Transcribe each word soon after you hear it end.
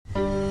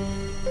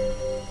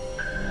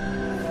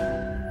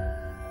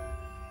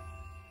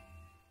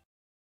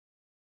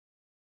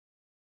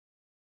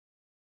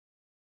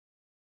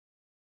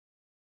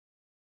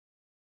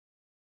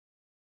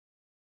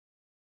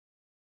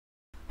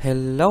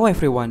Hello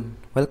everyone,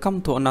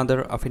 welcome to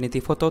another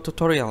Affinity photo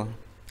tutorial.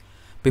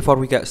 Before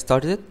we get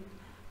started,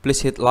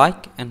 please hit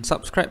like and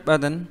subscribe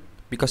button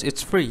because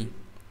it's free.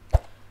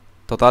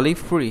 Totally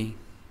free.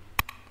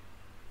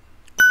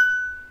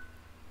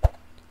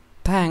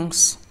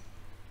 Thanks.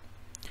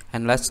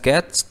 And let's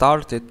get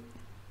started.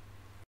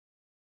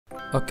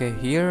 Okay,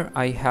 here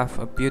I have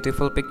a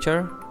beautiful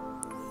picture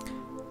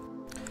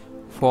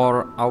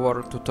for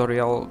our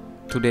tutorial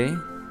today.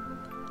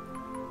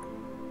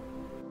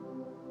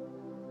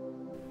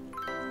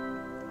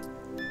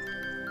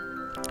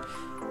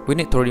 We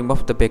need to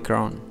remove the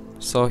background,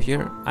 so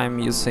here I'm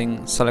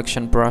using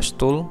selection brush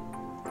tool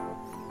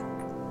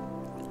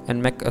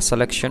and make a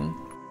selection.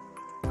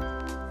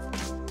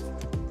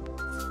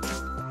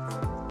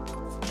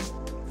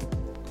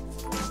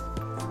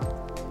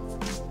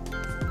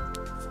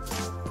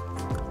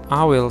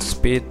 I will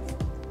speed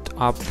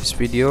up this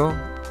video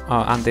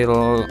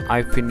until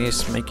I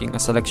finish making a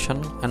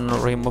selection and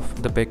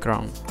remove the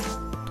background,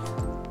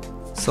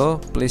 so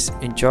please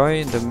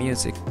enjoy the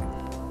music.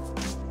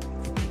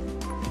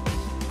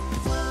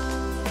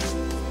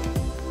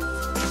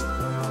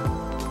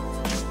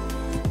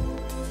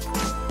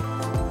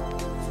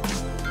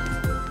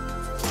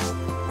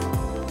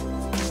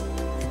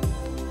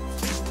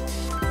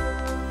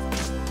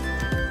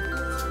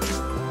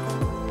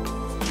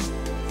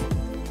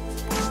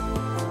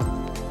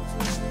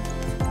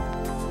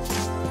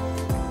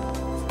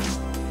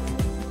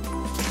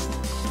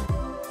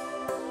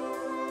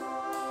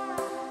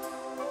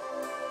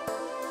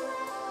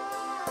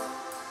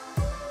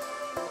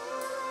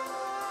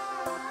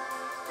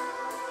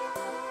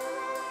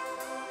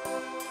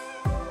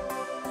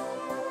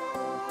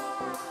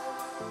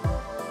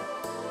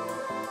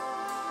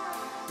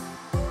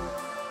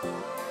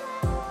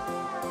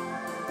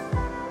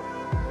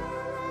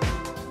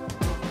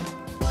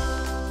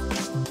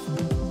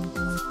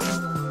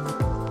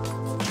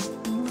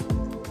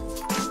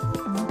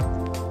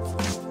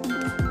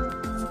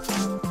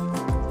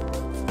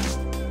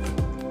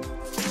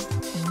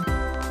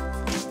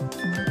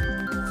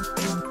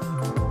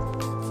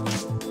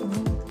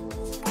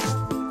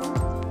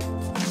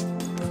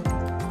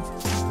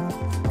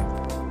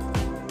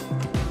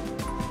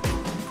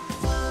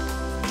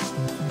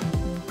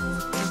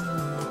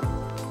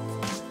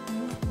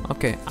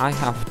 Okay, I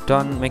have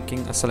done making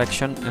a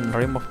selection and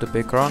remove the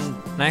background.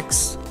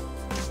 Next,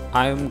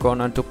 I'm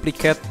gonna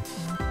duplicate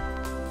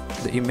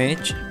the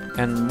image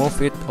and move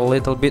it a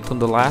little bit to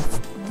the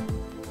left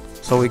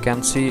so we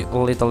can see a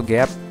little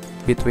gap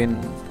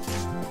between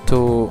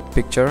two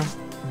pictures.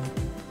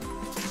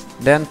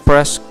 Then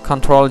press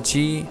Ctrl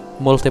G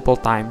multiple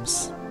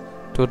times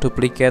to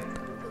duplicate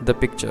the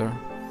picture.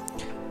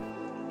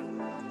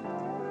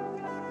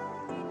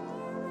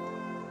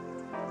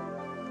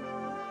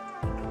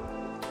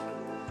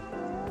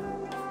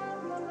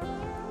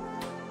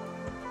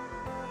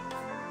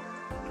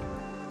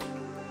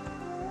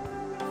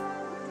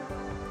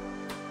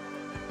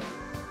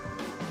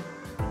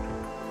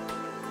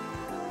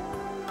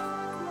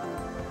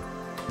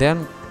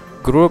 Then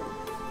group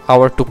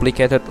our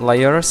duplicated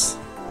layers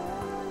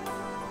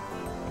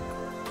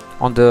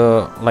on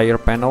the layer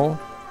panel.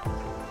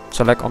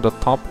 Select on the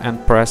top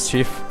and press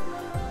Shift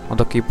on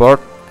the keyboard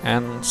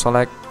and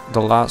select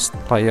the last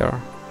layer.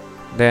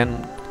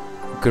 Then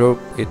group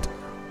it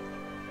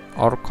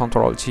or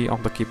Ctrl G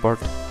on the keyboard.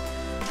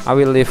 I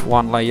will leave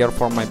one layer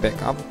for my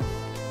backup.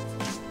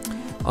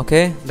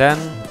 Okay, then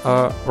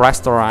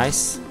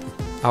rasterize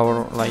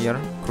our layer,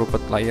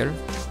 grouped layer.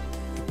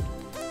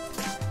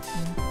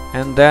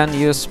 And then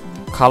use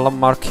column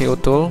marquee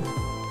tool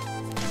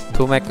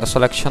to make a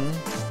selection,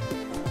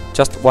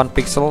 just 1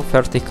 pixel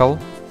vertical.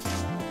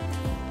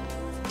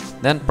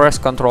 Then press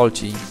Ctrl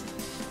G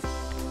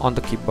on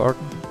the keyboard.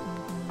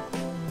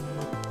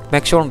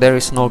 Make sure there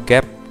is no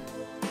gap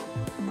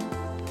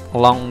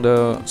along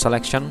the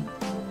selection.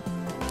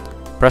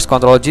 Press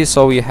Ctrl G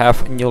so we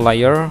have a new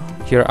layer.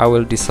 Here I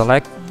will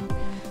deselect.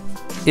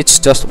 It's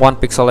just 1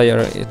 pixel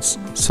layer.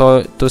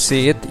 So to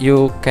see it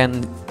you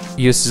can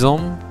use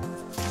zoom.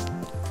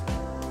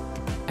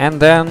 And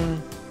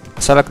then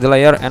select the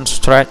layer and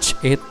stretch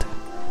it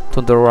to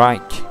the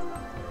right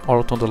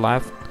or to the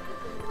left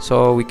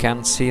so we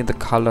can see the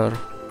color.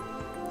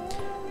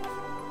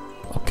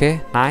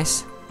 Okay,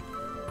 nice.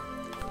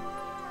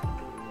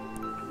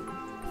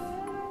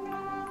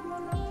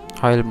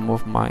 I'll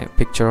move my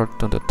picture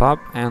to the top,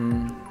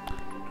 and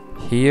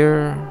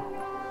here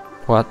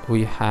what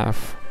we have.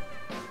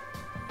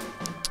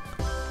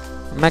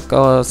 Make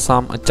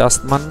some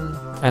adjustment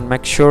and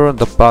make sure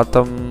the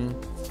bottom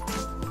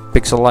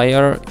pixel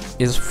layer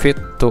is fit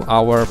to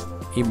our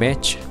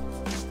image.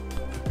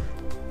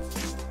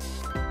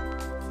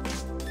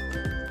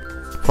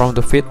 From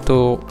the fit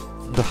to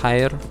the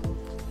higher.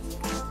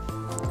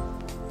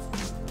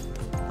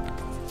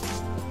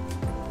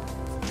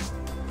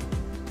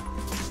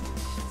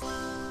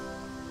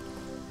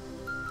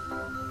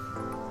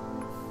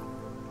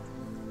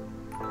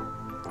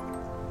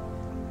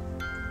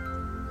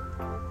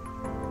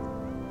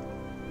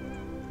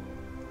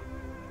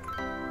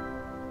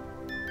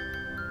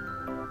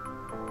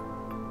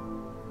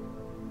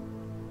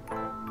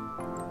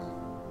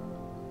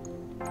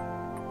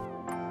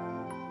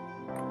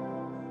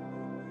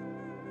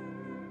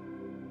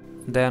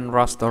 then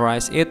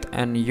rasterize it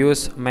and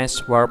use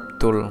mesh warp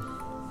tool.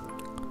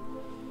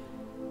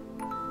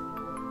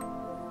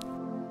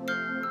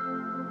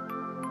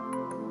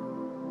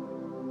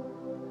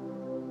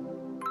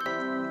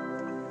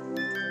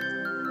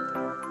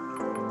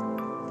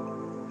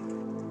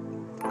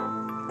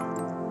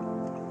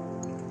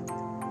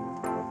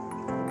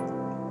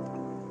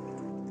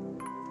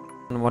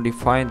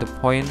 Modify the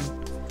point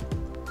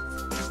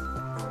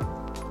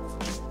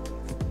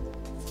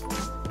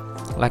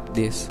like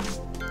this.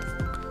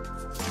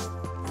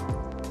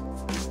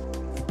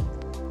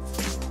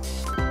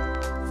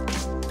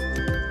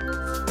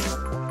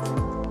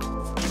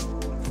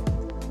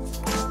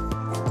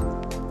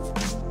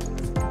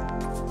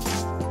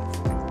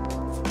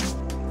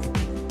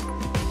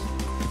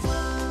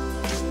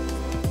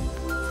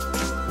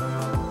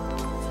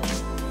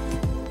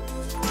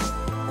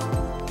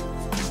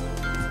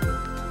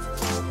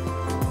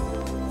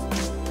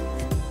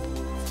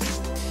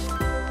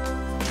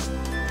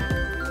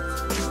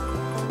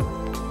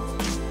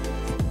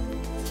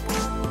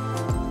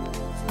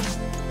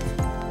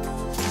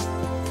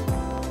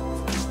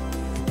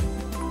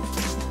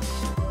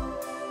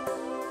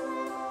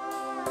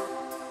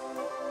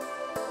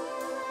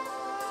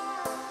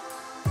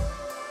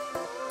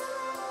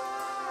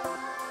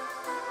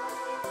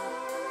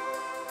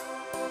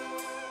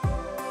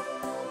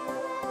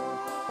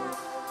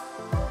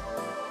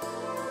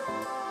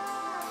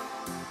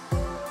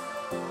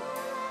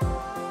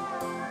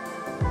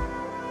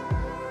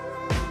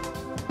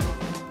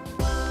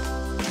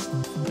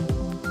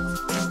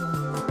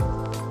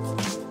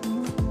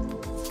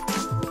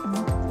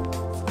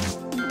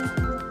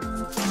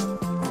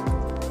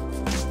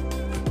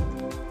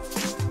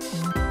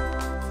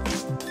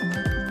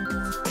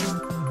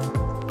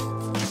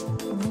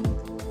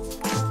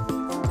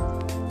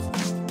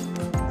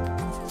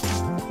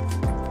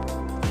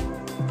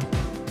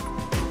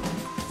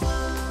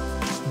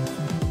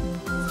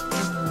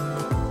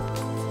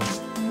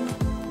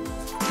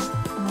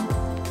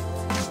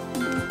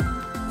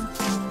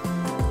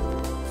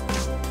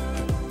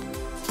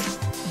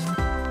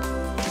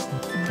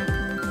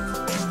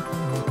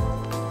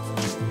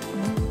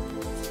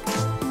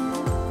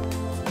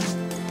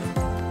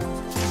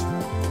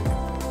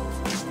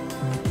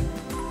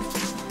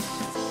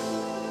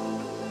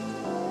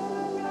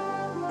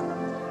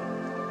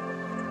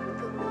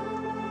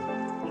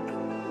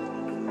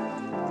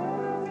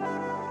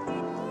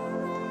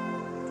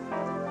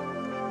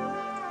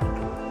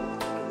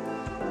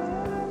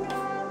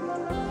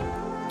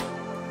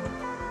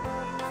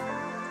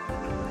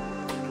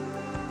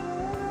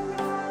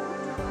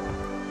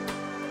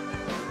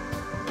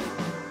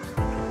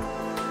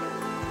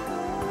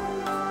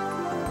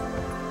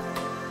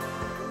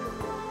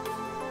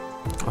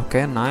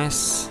 Okay,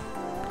 nice.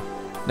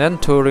 Then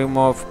to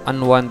remove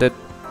unwanted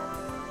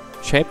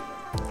shape,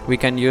 we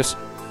can use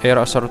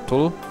eraser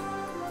tool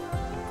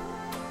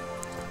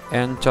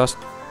and just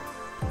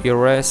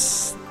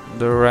erase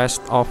the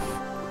rest of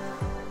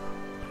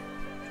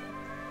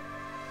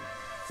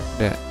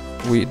that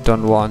we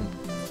don't want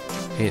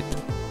it.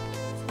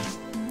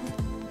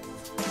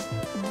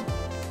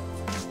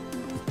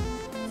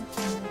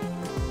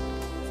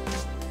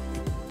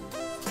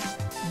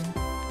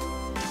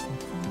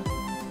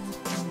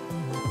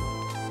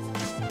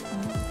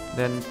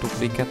 Then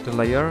duplicate the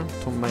layer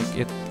to make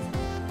it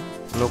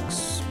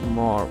looks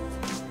more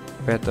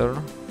better.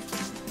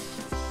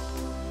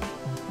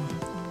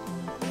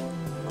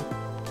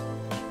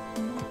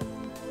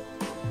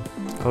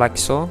 Like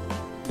so.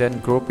 Then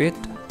group it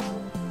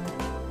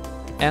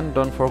and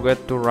don't forget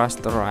to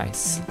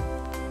rasterize.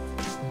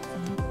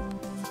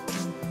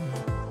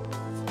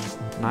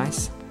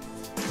 Nice.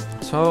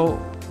 So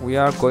we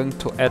are going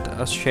to add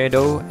a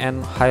shadow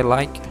and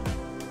highlight.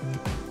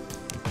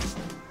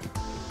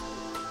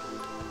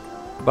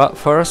 But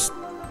first,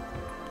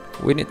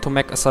 we need to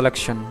make a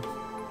selection.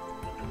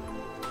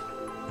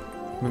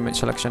 We make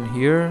selection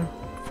here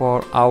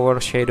for our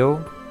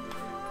shadow.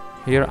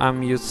 Here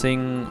I'm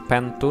using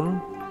pen tool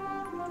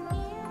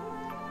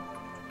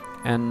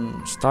and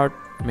start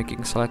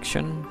making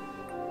selection.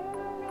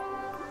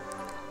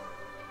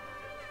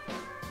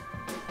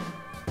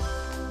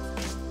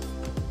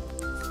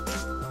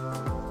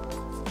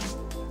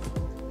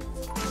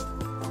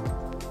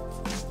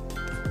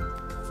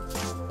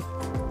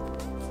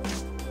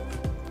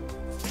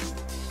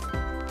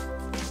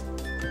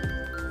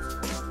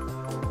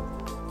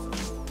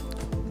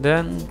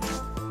 Then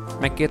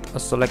make it a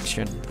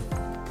selection.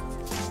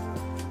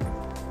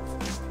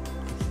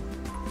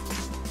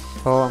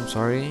 Oh, I'm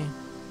sorry.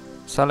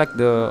 Select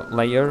the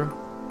layer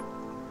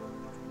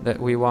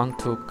that we want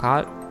to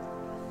cut.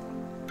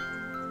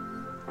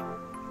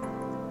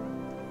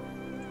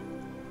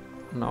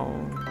 No,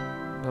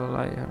 the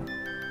layer.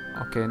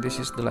 Okay, this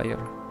is the layer.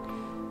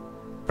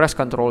 Press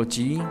Ctrl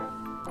G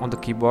on the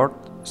keyboard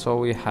so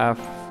we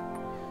have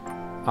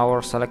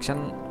our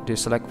selection.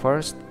 Deselect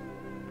first.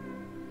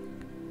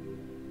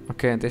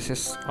 Okay, this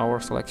is our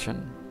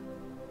selection.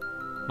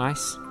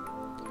 Nice.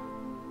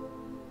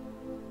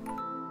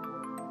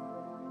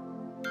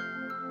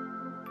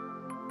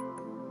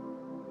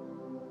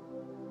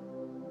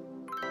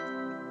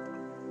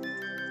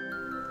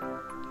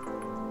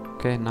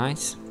 Okay,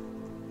 nice.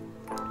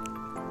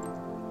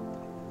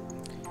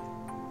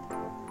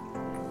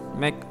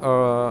 Make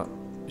a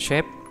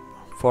shape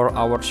for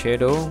our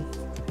shadow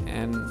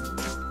and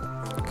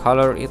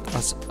color it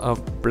as a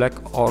black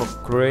or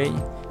gray.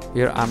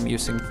 Here I'm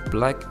using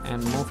black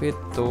and move it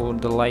to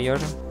the layer.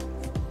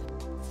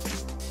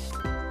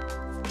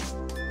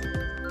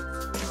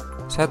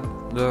 Set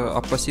the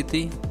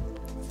opacity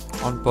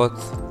on both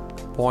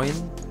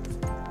points.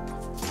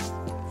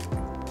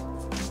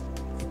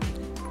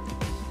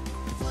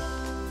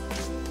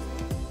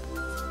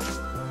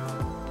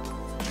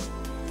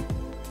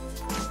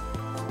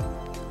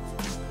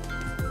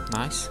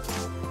 Nice.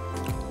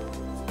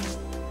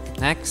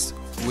 Next,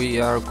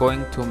 we are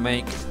going to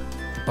make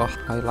a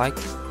highlight.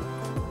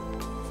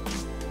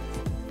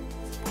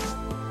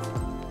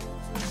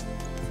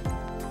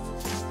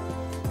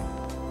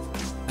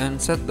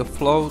 And set the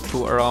flow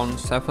to around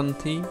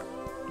 70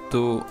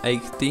 to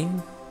 80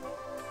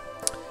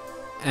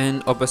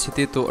 and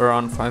opacity to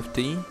around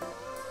 50.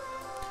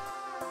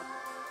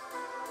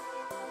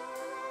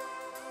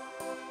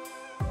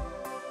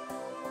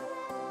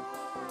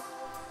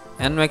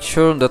 And make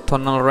sure the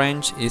tonal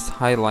range is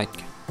highlight.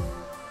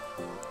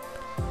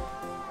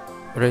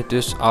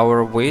 Reduce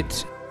our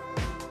width.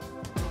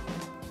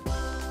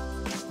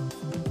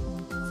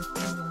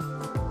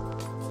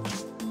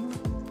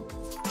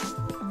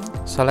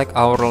 Select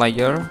our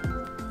layer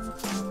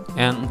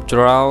and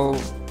draw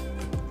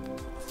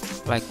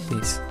like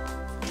this.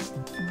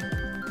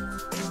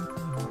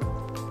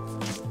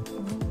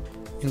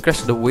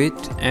 Increase the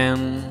width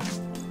and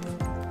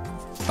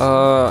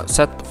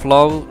set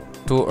flow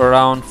to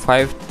around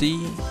 50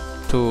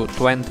 to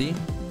 20,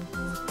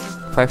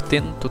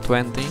 15 to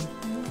 20.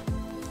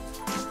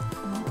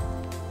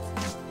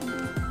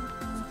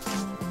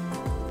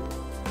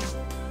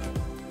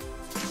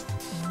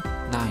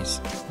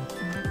 Nice.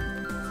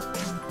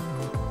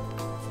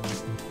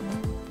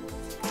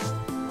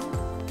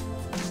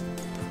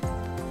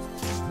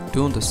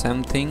 Do the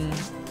same thing.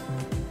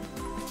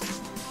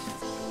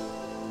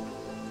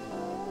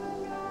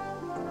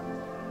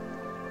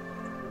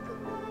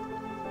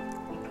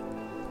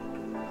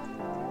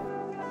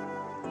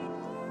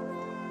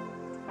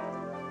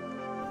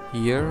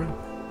 Here.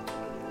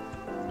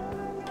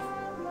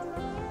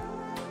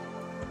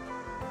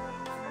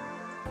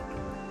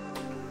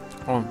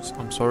 Oh,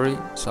 I'm sorry.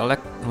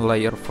 Select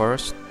layer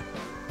first.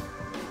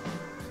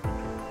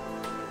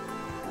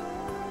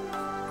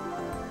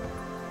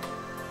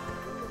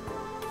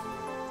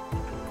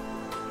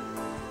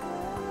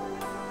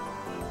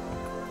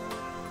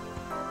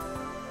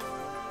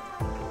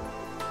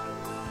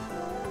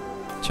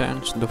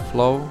 Change the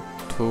flow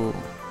to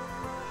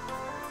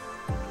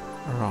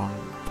around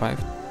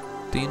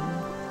 15.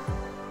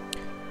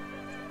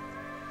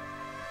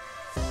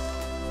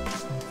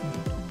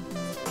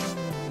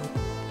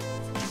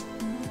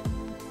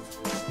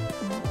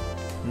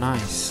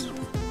 Nice.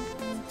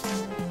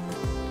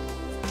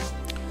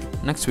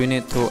 Next we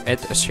need to add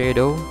a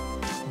shadow.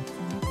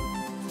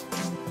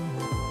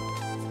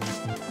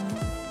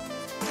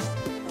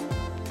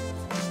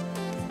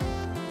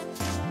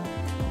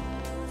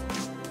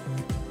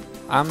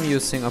 I'm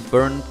using a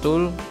burn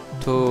tool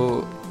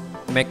to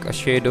make a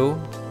shadow.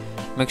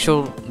 Make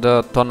sure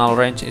the tonal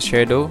range is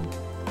shadow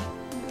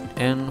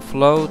and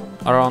flow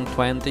around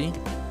 20.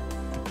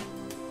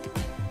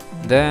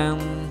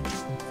 Then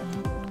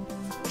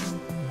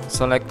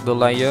select the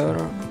layer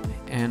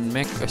and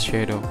make a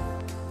shadow.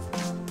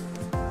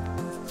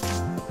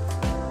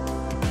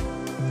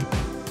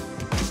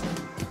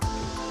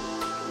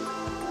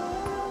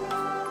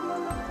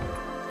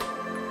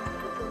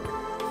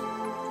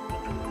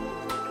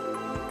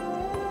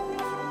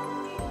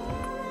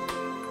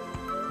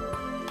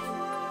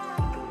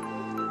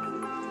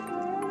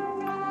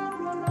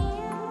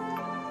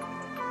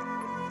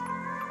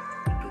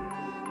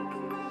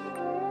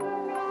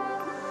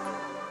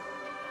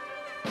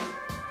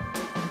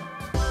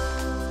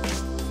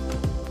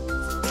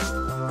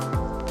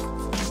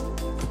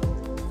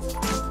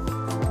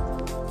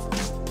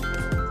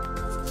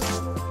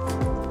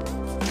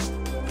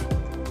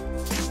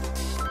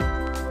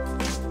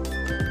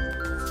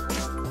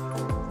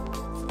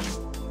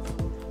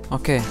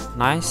 Okay,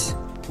 nice.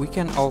 We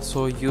can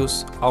also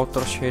use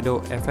outer shadow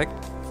effect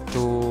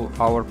to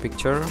our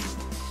picture.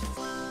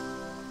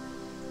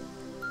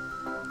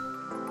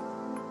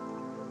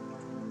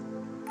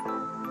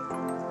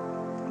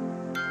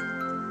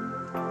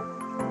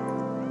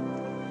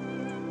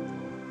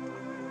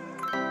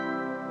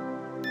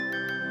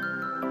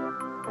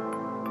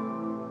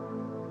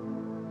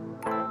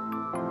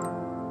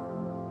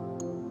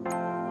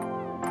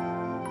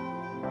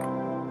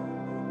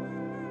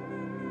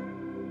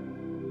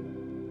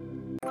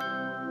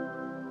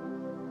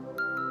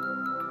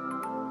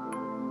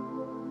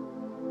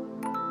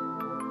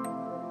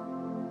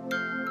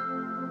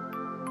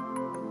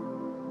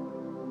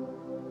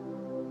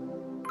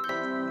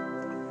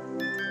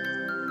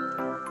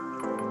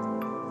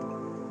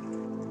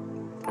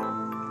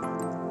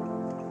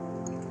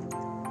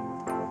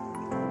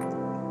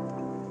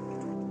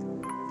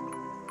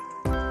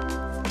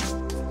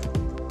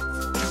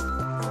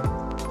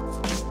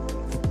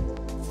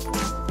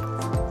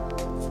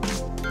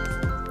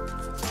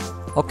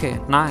 Okay,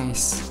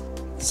 nice.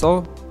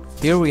 So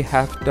here we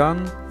have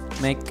done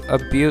make a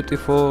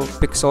beautiful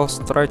pixel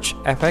stretch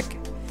effect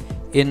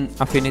in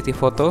Affinity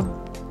Photo.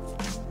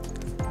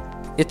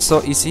 It's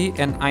so easy,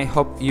 and I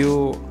hope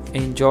you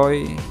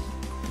enjoy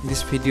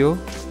this video.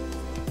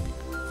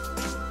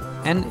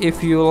 And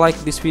if you like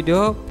this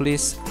video,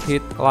 please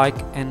hit like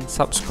and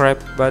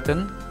subscribe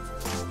button,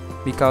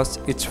 because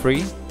it's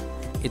free.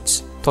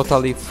 It's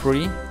totally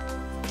free.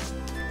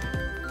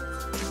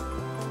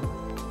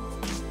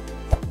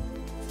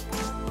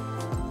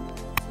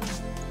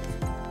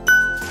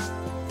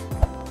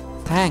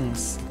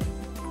 Thanks.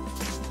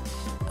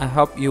 I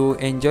hope you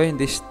enjoy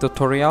this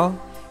tutorial.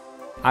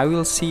 I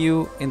will see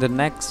you in the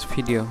next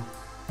video.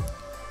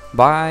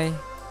 Bye.